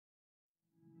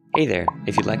Hey there,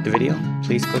 if you liked the video,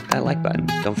 please click that like button.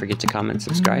 Don't forget to comment,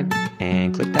 subscribe,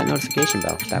 and click that notification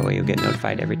bell. That way you'll get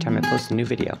notified every time I post a new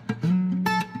video.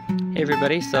 Hey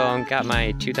everybody, so I've got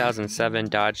my 2007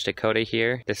 Dodge Dakota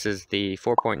here. This is the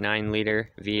 4.9 liter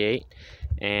V8,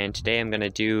 and today I'm going to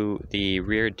do the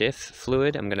rear diff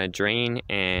fluid. I'm going to drain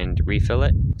and refill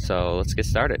it, so let's get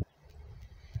started.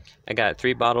 I got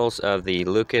 3 bottles of the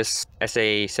Lucas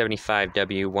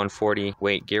SA75W 140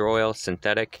 weight gear oil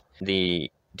synthetic.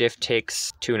 The diff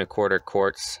takes 2 1/4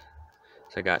 quarts,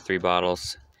 so I got 3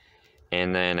 bottles,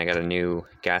 and then I got a new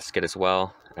gasket as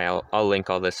well. I'll link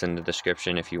all this in the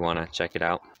description if you want to check it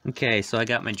out. Okay, so I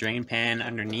got my drain pan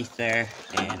underneath there,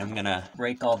 and I'm gonna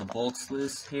break all the bolts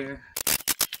loose here.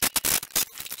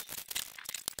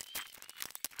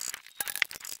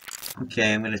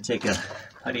 Okay, I'm gonna take a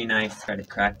putty knife, try to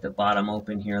crack the bottom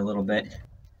open here a little bit.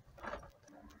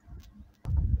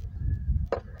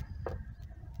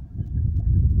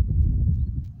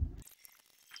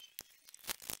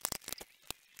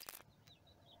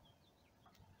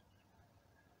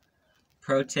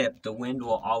 Pro tip, the wind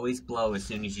will always blow as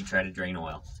soon as you try to drain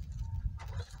oil.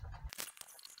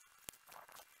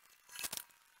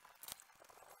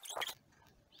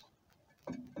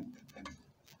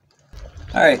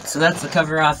 Alright, so that's the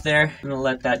cover off there. I'm going to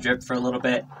let that drip for a little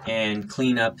bit and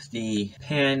clean up the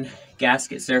pan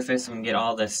gasket surface. I'm going to get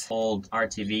all this old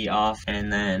RTV off,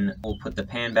 and then we'll put the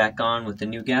pan back on with the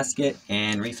new gasket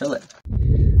and refill it.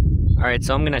 Alright,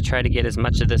 so I'm going to try to get as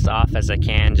much of this off as I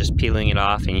can, just peeling it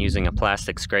off and using a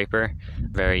plastic scraper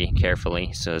very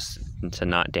carefully so as to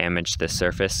not damage the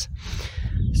surface.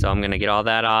 So I'm going to get all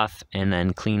that off and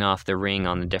then clean off the ring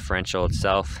on the differential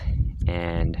itself,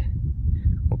 and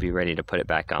we'll be ready to put it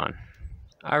back on.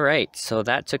 Alright, so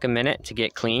that took a minute to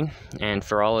get clean, and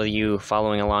for all of you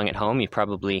following along at home, you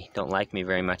probably don't like me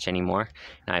very much anymore,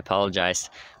 and I apologize.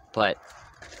 But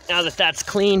now that that's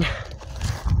clean,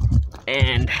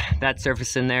 and that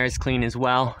surface in there is clean as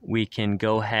well, we can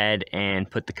go ahead and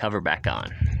put the cover back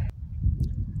on.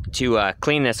 To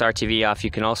clean this RTV off,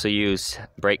 you can also use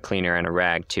brake cleaner and a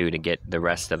rag too to get the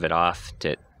rest of it off.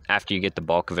 After you get the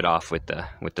bulk of it off with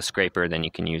the scraper, then you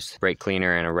can use brake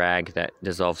cleaner and a rag that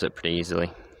dissolves it pretty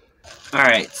easily.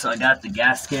 Alright, so I got the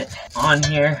gasket on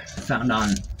here. I found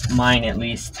on mine at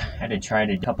least. I had to try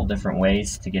it a couple different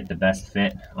ways to get the best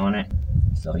fit on it,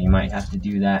 so you might have to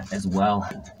do that as well.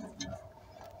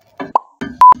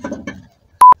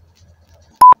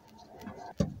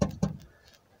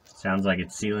 Sounds like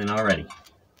it's sealing already.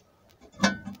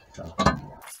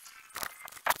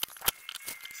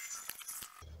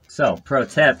 So, pro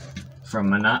tip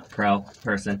from a not pro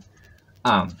person,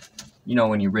 you know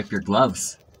when you rip your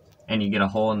gloves and you get a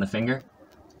hole in the finger,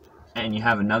 and you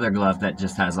have another glove that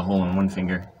just has a hole in one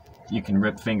finger, you can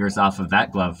rip fingers off of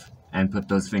that glove and put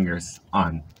those fingers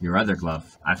on your other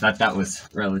glove. I thought that was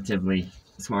relatively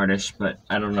smartish, but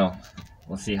I don't know.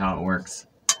 We'll see how it works.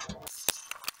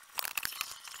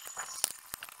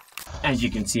 As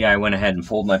you can see, I went ahead and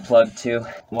pulled my plug too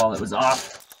while it was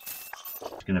off.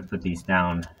 I'm gonna put these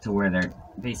down to where they're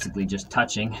basically just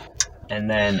touching, and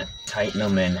then tighten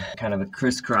them in kind of a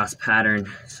crisscross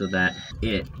pattern so that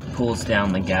it pulls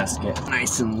down the gasket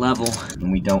nice and level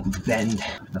and we don't bend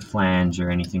the flange or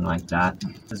anything like that,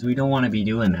 because we don't want to be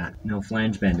doing that. No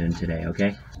flange bending today,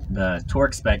 okay? The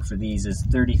torque spec for these is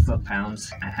 30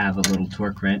 foot-pounds. I have a little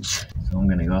torque wrench, so I'm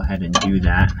gonna go ahead and do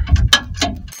that.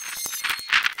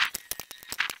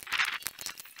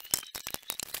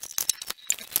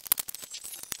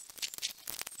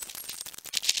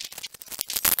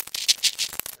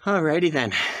 Alrighty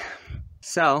then,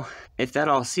 so if that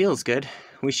all seals good,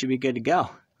 we should be good to go.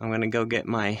 I'm gonna go get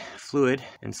my fluid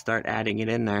and start adding it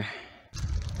in there.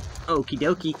 Okie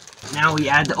dokie, now we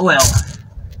add the oil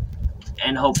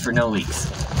and hope for no leaks.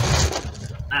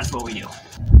 That's what we do.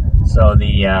 So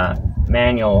the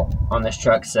manual on this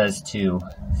truck says to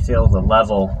fill the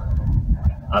level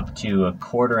up to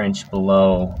 1/4 inch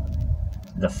below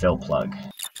the fill plug.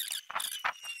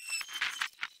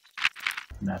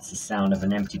 That's the sound of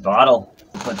an empty bottle.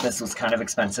 But this was kind of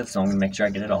expensive, so I'm gonna make sure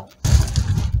I get it all.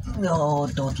 No,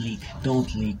 don't leak,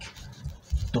 don't leak,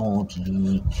 don't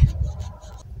leak.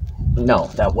 No,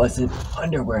 that wasn't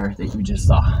underwear that you just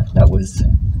saw. That was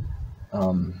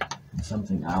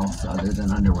something else other than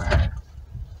underwear.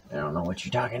 I don't know what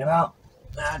you're talking about.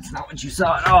 That's not what you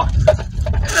saw at all.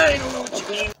 I don't know what you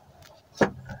mean.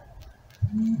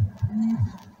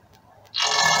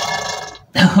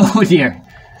 Oh dear.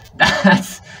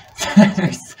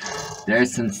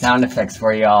 There's some sound effects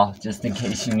for y'all, just in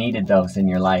case you needed those in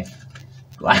your life.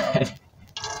 Glad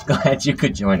you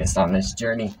could join us on this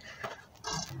journey.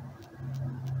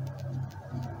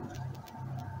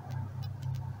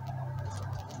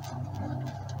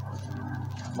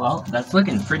 Well, that's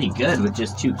looking pretty good with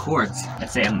just 2 quarts.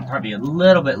 I'd say I'm probably a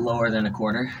little bit lower than a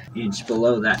 1/4 inch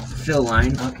below that fill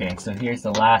line. Okay, so here's the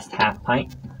last 1/2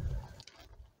 pint.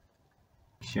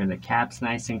 Make sure the cap's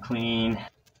nice and clean.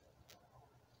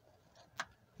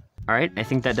 Alright, I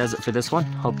think that does it for this one.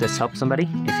 Hope this helped somebody.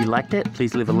 If you liked it,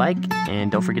 please leave a like,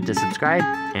 and don't forget to subscribe,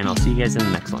 and I'll see you guys in the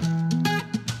next one.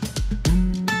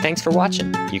 Thanks for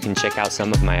watching. You can check out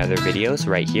some of my other videos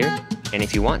right here, and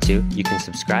if you want to, you can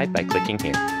subscribe by clicking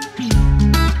here.